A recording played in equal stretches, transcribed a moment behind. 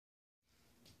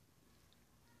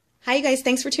Hi you guys,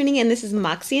 thanks for tuning in. This is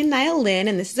Moxie and Niall Lynn,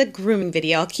 and this is a grooming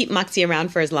video. I'll keep Moxie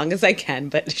around for as long as I can,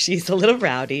 but she's a little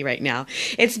rowdy right now.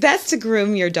 It's best to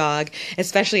groom your dog,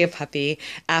 especially a puppy,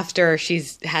 after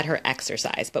she's had her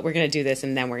exercise. But we're going to do this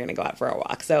and then we're going to go out for a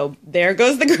walk. So there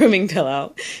goes the grooming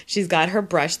pillow. She's got her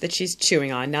brush that she's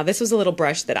chewing on. Now this was a little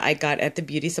brush that I got at the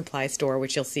beauty supply store,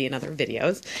 which you'll see in other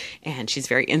videos. And she's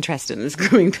very interested in this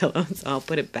grooming pillow, so I'll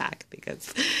put it back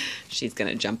because she's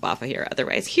going to jump off of here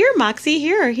otherwise. Here, Moxie,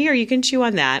 here, you can chew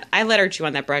on that. I let her chew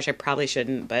on that brush. I probably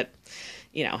shouldn't, but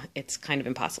you know, it's kind of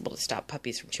impossible to stop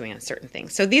puppies from chewing on certain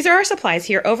things. So these are our supplies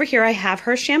here. Over here I have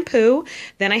her shampoo,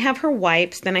 then I have her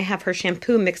wipes, then I have her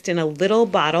shampoo mixed in a little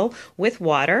bottle with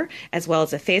water, as well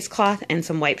as a face cloth and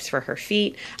some wipes for her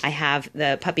feet. I have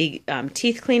the puppy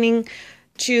teeth cleaning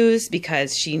chews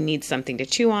because she needs something to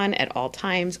chew on at all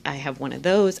times. I have one of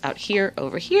those out here,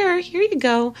 over here. Here you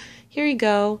go. Here you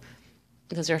go.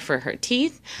 Those are for her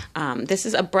teeth. This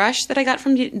is a brush that I got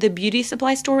from the beauty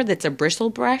supply store that's a bristle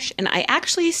brush, and I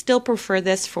actually still prefer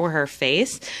this for her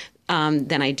face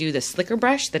than I do the slicker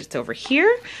brush that's over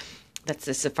here. That's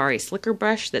the Safari slicker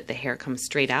brush that the hair comes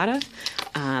straight out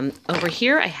of. Over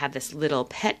here I have this little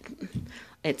pet.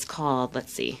 It's called,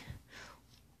 let's see,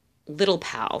 Little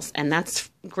Pals, and that's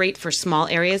great for small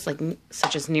areas like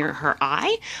such as near her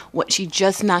eye. What she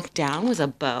just knocked down was a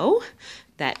bow.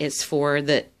 That is for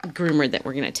the groomer that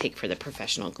we're going to take for the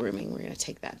professional grooming. We're going to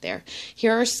take that there.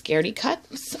 Here are Scaredy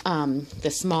Cuts, the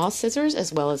small scissors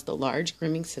as well as the large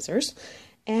grooming scissors.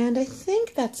 And I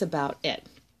think that's about it.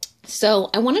 So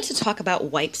I wanted to talk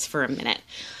about wipes for a minute.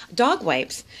 Dog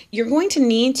wipes, you're going to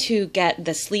need to get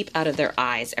the sleep out of their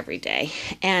eyes every day.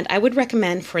 And I would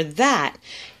recommend for that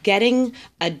getting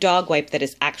a dog wipe that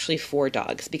is actually for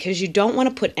dogs, because you don't want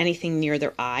to put anything near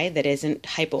their eye that isn't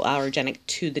hypoallergenic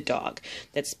to the dog,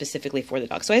 that's specifically for the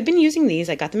dog. So I've been using these.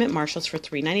 I got them at Marshall's for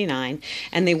 $3.99,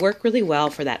 and they work really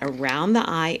well for that around the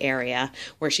eye area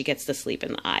where she gets the sleep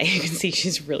in the eye. You can see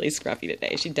she's really scruffy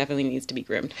today. She definitely needs to be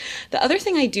groomed. The other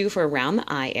thing I do for around the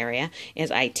eye area is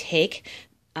I take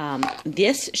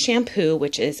this shampoo,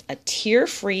 which is a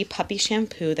tear-free puppy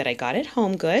shampoo that I got at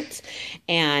Home Goods,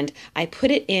 and I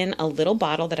put it in a little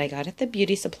bottle that I got at the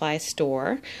beauty supply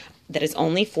store that is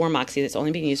only for MOXY, that's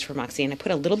only being used for MOXY, and I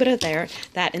put a little bit of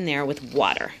that in there with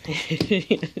water.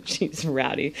 She's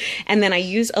rowdy. And then I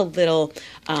use a little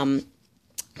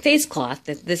face cloth.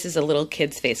 This is a little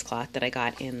kid's face cloth that I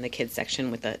got in the kids section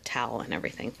with a towel and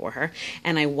everything for her,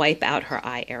 and I wipe out her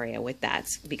eye area with that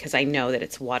because I know that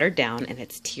it's watered down and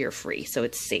it's tear free, so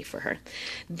it's safe for her.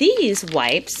 These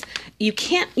wipes you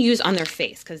can't use on their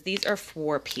face because these are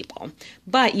for people,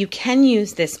 but you can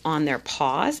use this on their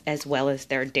paws as well as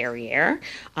their derriere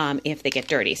if they get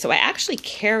dirty. So I actually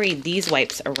carry these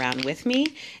wipes around with me,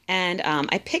 and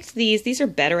I picked these. These are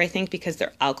better, I think, because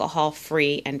they're alcohol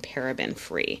free and paraben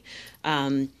free.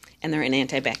 And they're an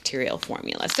antibacterial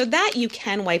formula, so that you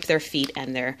can wipe their feet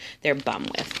and their bum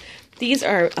with. These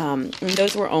are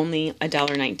those were only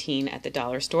 $1.19 at the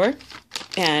dollar store,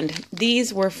 and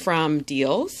these were from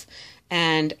Deals,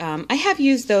 and I have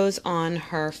used those on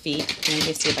her feet. Let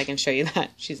me see if I can show you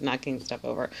that. She's knocking stuff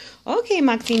over. Okay,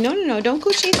 Moxie, no, don't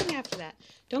go chasing after that.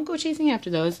 Don't go chasing after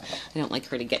those. I don't like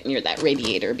her to get near that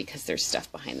radiator because there's stuff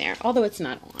behind there, although it's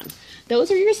not on. Those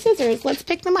are your scissors. Let's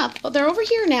pick them up. Oh, they're over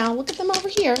here now. Look at them over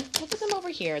here. Look at them over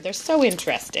here. They're so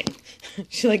interesting.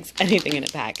 She likes anything in a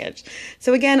package.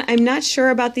 So again, I'm not sure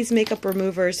about these makeup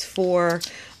removers for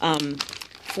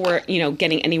you know,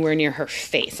 getting anywhere near her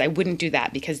face. I wouldn't do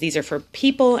that because these are for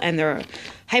people and they're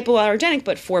hypoallergenic,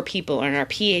 but for people, and our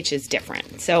pH is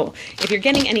different. So if you're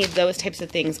getting any of those types of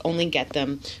things, only get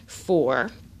them for,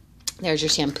 there's your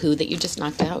shampoo that you just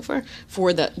knocked out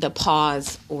for the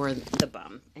paws or the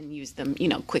bum, and use them, you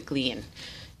know, quickly, and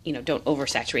you know, don't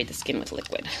oversaturate the skin with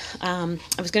liquid. I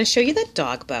was going to show you that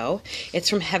dog bow. It's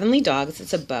from Heavenly Dogs.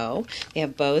 It's a bow. They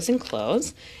have bows and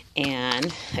clothes.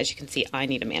 And as you can see, I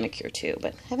need a manicure too,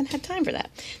 but haven't had time for that.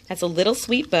 That's a little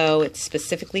sweet bow. It's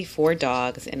specifically for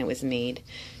dogs, and it was made,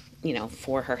 you know,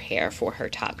 for her hair, for her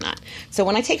top knot. So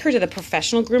when I take her to the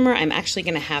professional groomer, I'm actually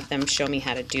going to have them show me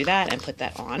how to do that and put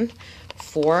that on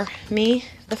for me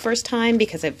the first time,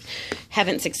 because I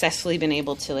haven't successfully been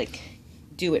able to like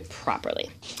do it properly.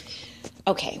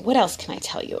 Okay, what else can I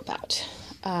tell you about?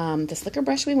 The slicker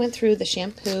brush we went through, the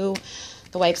shampoo,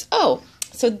 the wipes. Oh,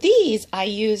 so these I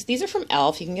use, these are from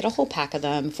e.l.f. You can get a whole pack of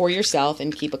them for yourself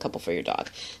and keep a couple for your dog.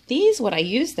 These, what I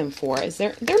use them for is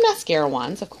they're mascara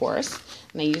ones, of course,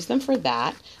 and I use them for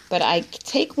that, but I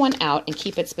take one out and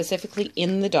keep it specifically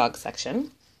in the dog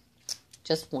section,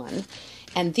 just one,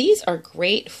 And these are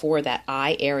great for that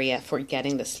eye area for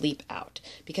getting the sleep out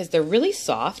because they're really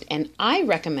soft, and I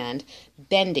recommend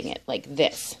bending it like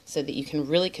this so that you can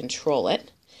really control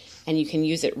it and you can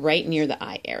use it right near the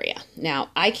eye area. Now,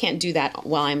 I can't do that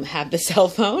while I have the cell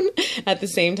phone at the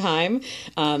same time,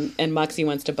 and Moxie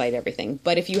wants to bite everything.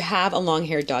 But if you have a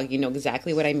long-haired dog, you know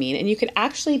exactly what I mean, and you could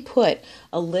actually put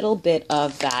a little bit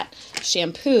of that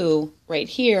shampoo right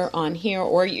here on here,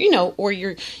 or or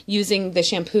you're using the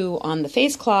shampoo on the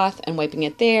face cloth and wiping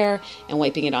it there and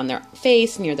wiping it on their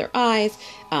face near their eyes,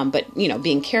 but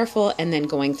being careful and then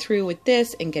going through with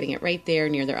this and getting it right there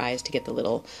near their eyes to get the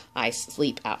little eye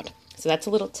sleep out. So that's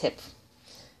a little tip,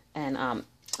 and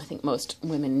I think most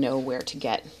women know where to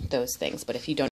get those things, but if you don't